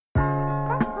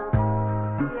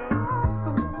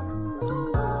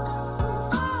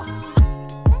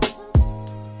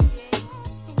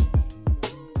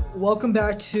Welcome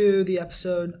back to the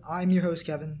episode. I'm your host,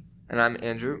 Kevin. And I'm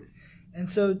Andrew. And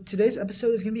so today's episode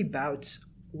is going to be about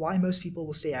why most people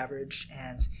will stay average.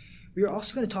 And we are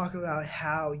also going to talk about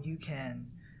how you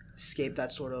can escape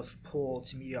that sort of pull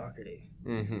to mediocrity.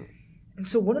 Mm-hmm. And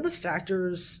so one of the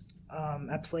factors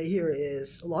at play here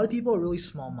is a lot of people are really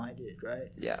small-minded, right?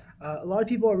 Yeah. A lot of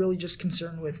people are really just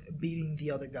concerned with beating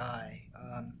the other guy.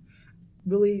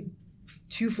 Really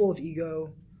too full of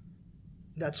ego,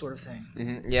 that sort of thing.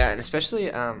 Mm-hmm. Yeah, and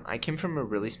especially I came from a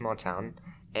really small town,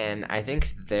 and I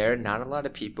think there not a lot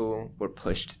of people were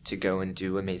pushed to go and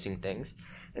do amazing things.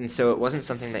 And so it wasn't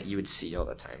something that you would see all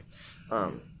the time.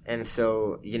 And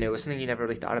so, it was something you never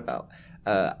really thought about.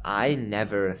 I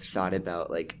never thought about,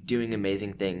 doing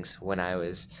amazing things when I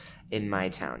was in my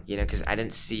town, because I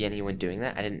didn't see anyone doing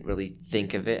that. I didn't really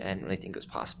think of it. I didn't really think it was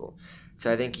possible.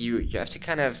 So I think you have to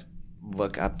kind of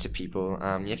look up to people.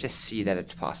 You have to see that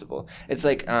it's possible. It's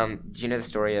like, do you know the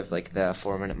story of, the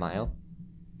 4-minute mile?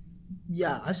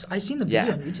 Yeah, I've seen the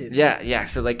video on YouTube. Yeah.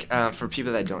 So, for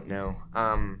people that don't know,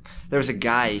 there was a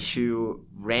guy who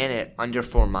ran it under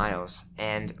 4 miles.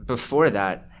 And before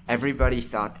that, everybody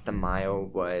thought that the mile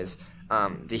was,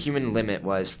 the human limit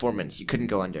was 4 minutes. You couldn't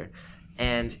go under.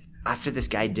 And after this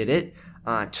guy did it,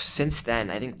 since then,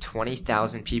 I think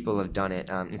 20,000 people have done it,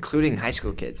 including high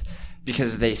school kids,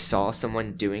 because they saw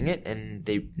someone doing it and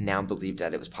they now believed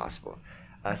that it was possible.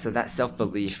 So that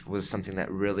self-belief was something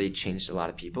that really changed a lot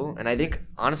of people. And I think,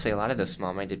 honestly, a lot of those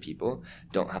small-minded people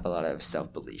don't have a lot of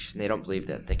self-belief. And they don't believe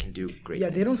that they can do great things. Yeah,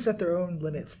 they don't set their own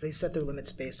limits. They set their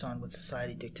limits based on what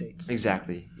society dictates.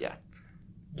 Exactly, yeah.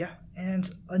 Yeah, and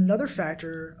another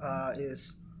factor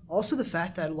is also the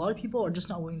fact that a lot of people are just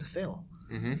not willing to fail.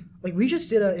 Mm-hmm. We just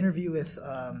did an interview with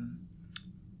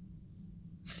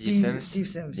Steve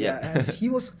Sims, yeah. And he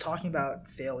was talking about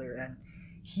failure, and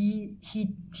he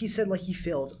said he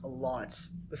failed a lot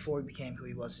before he became who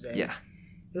he was today. Yeah.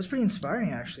 It was pretty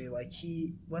inspiring, actually.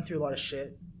 He went through a lot of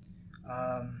shit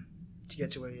to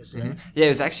get to where he is today. Mm-hmm. Yeah, it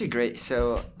was actually great.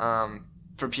 So,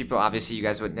 for people, obviously you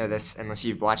guys wouldn't know this unless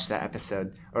you've watched that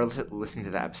episode or listened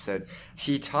to that episode.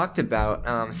 He talked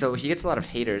about, so he gets a lot of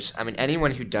haters. I mean,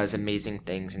 anyone who does amazing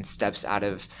things and steps out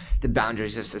of the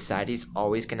boundaries of society is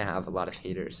always going to have a lot of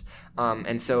haters.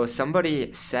 And so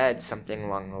somebody said something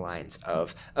along the lines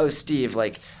of, "Oh, Steve,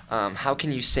 how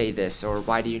can you say this?" or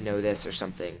 "Why do you know this?" or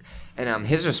something. And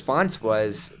his response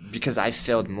was, "Because I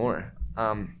failed more."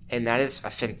 And that is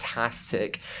a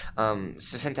fantastic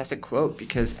quote,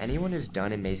 because anyone who's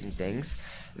done amazing things,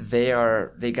 they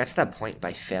got to that point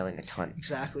by failing a ton.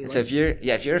 Exactly. So if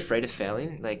you're afraid of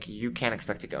failing, you can't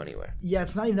expect to go anywhere. Yeah,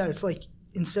 it's not even that. It's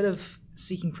instead of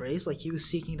seeking praise, he was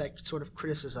seeking that sort of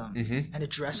criticism and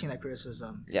addressing that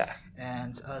criticism. Yeah.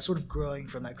 And sort of growing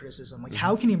from that criticism.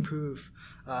 How can he improve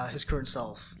his current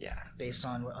self? Yeah. Based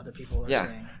on what other people are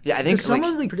saying. Yeah, I think some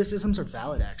of the criticisms are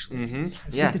valid, actually. And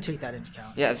so you have to take that into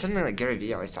account. Yeah, it's something that Gary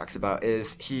Vee always talks about.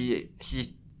 Is he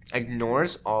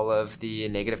ignores all of the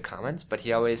negative comments, but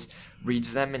he always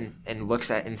reads them and looks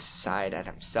inside at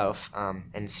himself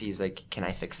and sees, can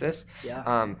I fix this?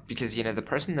 Yeah. Because, the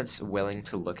person that's willing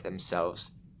to look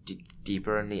themselves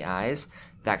deeper in the eyes,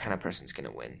 that kind of person's going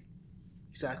to win.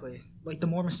 Exactly. The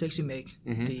more mistakes you make,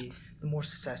 the more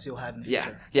success you'll have in the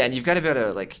future. Yeah, and you've got to be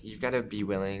able to you've got to be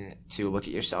willing to look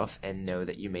at yourself and know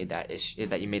that you made that issue,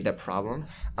 that you made that problem,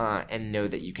 and know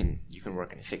that you can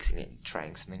work on fixing it and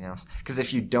trying something else. Because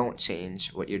if you don't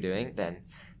change what you're doing, then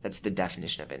that's the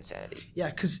definition of insanity. Yeah,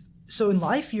 because in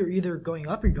life you're either going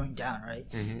up or you're going down, right?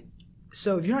 Mm-hmm.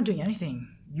 So if you're not doing anything,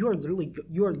 you are literally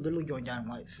going down in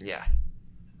life. Yeah.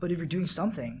 But if you're doing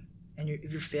something, and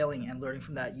if you're failing and learning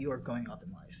from that, you are going up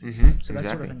in life. Mm-hmm. So that's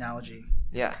sort of an analogy.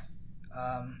 Yeah.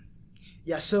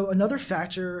 So another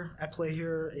factor at play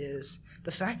here is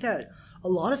the fact that a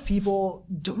lot of people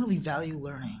don't really value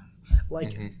learning.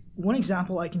 One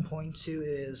example I can point to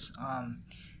is,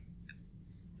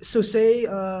 so say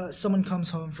someone comes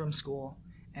home from school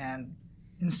and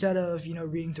instead of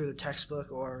reading through their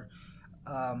textbook or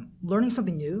learning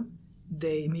something new,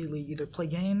 they immediately either play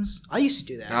games. I used to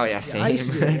do that. Oh yeah, same. I used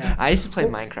to do that. Yeah. I used to play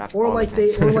Minecraft. Or all the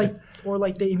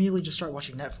time. they immediately just start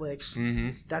watching Netflix.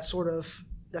 Mm-hmm. That sort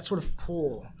of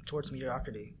pull towards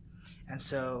mediocrity. And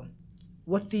so,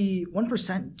 what the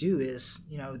 1% do is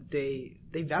they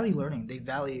value learning. They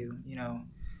value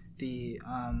the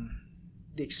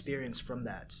experience from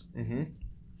that. Mm-hmm.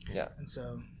 Yeah. And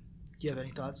so, do you have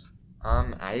any thoughts?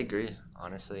 I agree.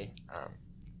 Honestly.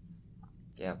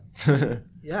 Yeah.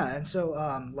 Yeah, and so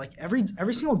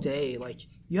every single day,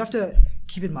 you have to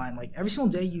keep in mind, every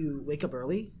single day you wake up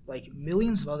early,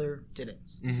 millions of other didn't.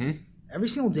 Mm-hmm. Every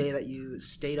single day that you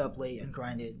stayed up late and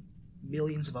grinded,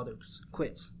 millions of others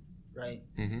quit. right?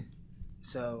 Mm-hmm.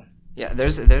 So yeah,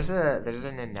 there's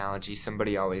an analogy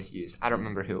somebody always used. I don't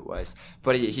remember who it was,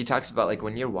 but he talks about like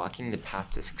when you're walking the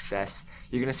path to success,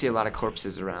 you're gonna see a lot of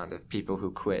corpses around of people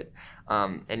who quit,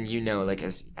 and you know, like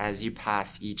as you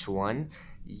pass each one,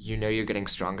 you know you're getting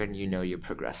stronger and you know you're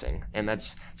progressing, and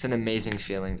it's an amazing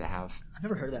feeling to have. I've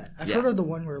never heard that. I've heard of the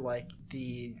one where like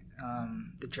the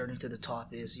journey to the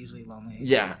top is usually lonely.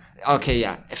 Yeah. Okay.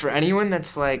 Yeah. For anyone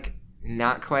that's like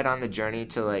not quite on the journey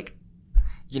to like,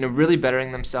 you know, really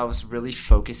bettering themselves, really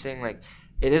focusing, like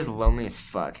it is lonely as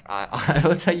fuck. I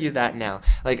will tell you that now.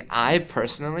 Like I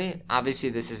personally, obviously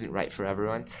this isn't right for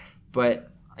everyone,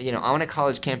 but you know, on a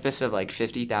college campus of like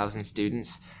 50,000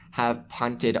 students, have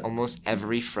punted almost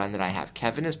every friend that I have.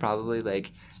 Kevin is probably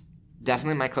like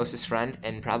definitely my closest friend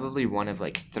and probably one of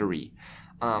like 3.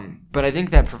 But I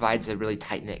think that provides a really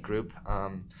tight-knit group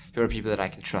who are people that I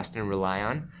can trust and rely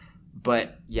on.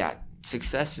 But yeah,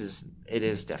 success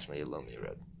is definitely a lonely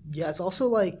road. Yeah, it's also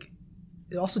like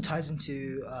it also ties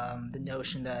into the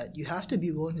notion that you have to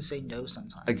be willing to say no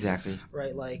sometimes. Exactly.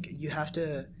 Right, like you have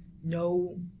to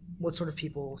know what sort of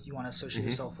people you want to associate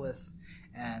yourself with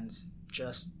and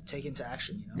just take into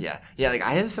action, you know? Yeah, like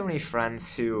I have so many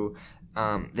friends who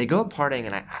they go out partying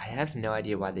and I have no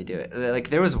idea why they do it. Like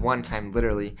there was one time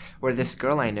literally where this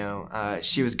girl I know,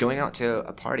 she was going out to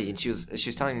a party and she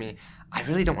was telling me, I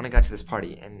really don't want to go to this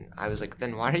party. And I was like,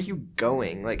 then why are you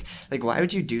going? Like why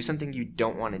would you do something you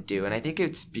don't want to do? And I think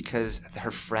it's because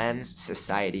her friends,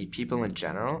 society, people in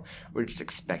general were just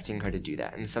expecting her to do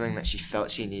that and something that she felt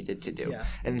she needed to do. Yeah.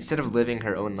 And instead of living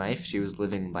her own life, she was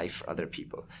living life for other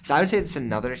people. So I would say it's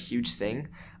another huge thing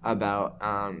about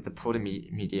the pull to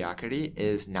mediocrity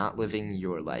is not living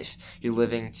your life. You're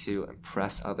living to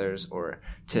impress others or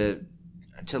to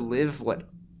live what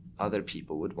other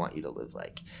people would want you to live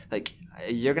like. Like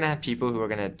you're gonna have people who are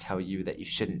gonna tell you that you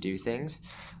shouldn't do things.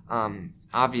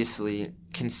 Obviously,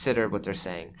 consider what they're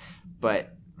saying,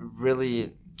 but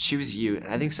really choose you.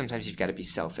 I think sometimes you've got to be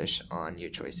selfish on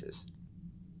your choices.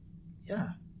 Yeah,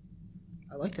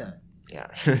 I like that.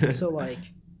 Yeah. So like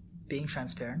being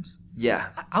transparent. Yeah.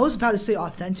 I was about to say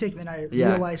authentic, then I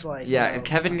realized like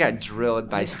Kevin got drilled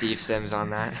by Steve Sims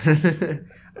on that.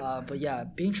 But yeah,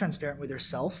 being transparent with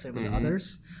yourself and with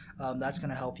others, that's going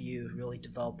to help you really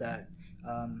develop that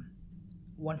 1%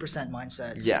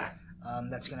 mindset. Yeah.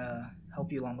 That's going to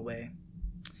help you along the way.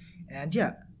 And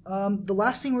yeah, the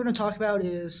last thing we're going to talk about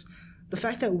is the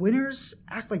fact that winners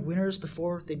act like winners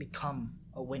before they become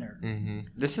a winner.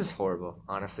 This is horrible,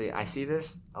 honestly. I see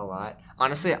this a lot.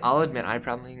 Honestly, I'll admit I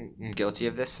probably am guilty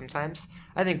of this sometimes.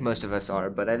 I think most of us are,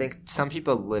 but I think some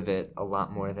people live it a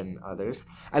lot more than others.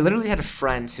 I literally had a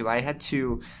friend who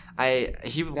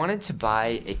he wanted to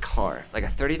buy a car, like a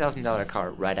 $30,000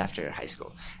 car right after high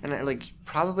school. And I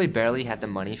probably barely had the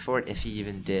money for it if he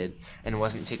even did and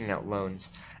wasn't taking out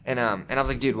loans. And I was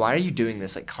like, dude, why are you doing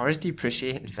this? Like, cars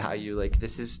depreciate in value. Like,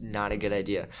 this is not a good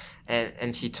idea.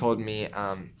 And he told me,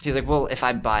 he's like, well, if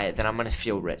I buy it, then I'm going to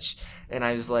feel rich. And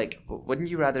I was like, well, wouldn't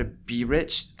you rather be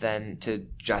rich than to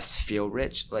just feel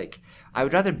rich? Like, I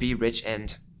would rather be rich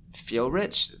and feel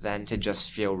rich than to just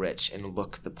feel rich and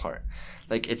look the part.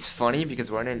 Like, it's funny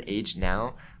because we're in an age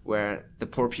now where the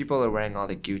poor people are wearing all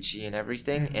the Gucci and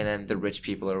everything, and then the rich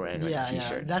people are wearing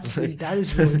t-shirts. That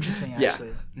is really interesting,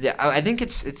 actually. Yeah. I think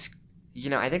it's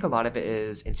I think a lot of it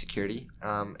is insecurity.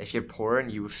 If you're poor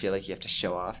and you feel like you have to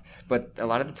show off, but a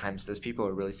lot of the times those people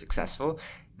are really successful.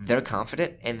 They're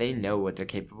confident and they know what they're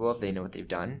capable of. They know what they've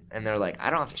done, and they're like, I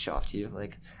don't have to show off to you.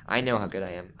 Like, I know how good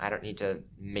I am. I don't need to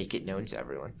make it known to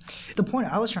everyone. The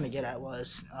point I was trying to get at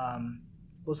was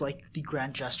like the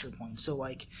grand gesture point. So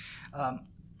like,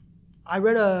 I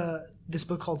read this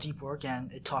book called Deep Work,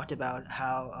 and it talked about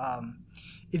how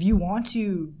if you want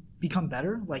to become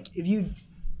better, like if you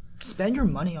spend your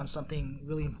money on something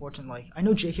really important, like I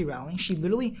know J.K. Rowling, she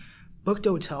literally booked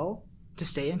a hotel to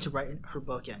stay in to write her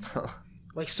book in.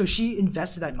 Like, so she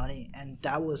invested that money, and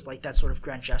that was like that sort of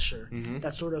grand gesture,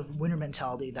 that sort of winner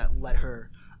mentality that let her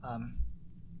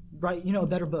write, a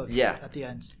better book at the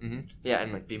end. Yeah,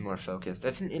 and like be more focused.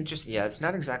 That's an interesting. Yeah, it's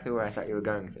not exactly where I thought you were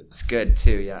going with it. It's good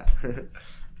too. Yeah.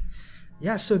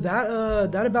 Yeah. So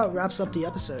that about wraps up the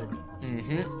episode.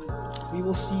 We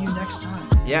will see you next time.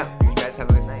 Yeah. You guys have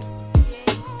a good night.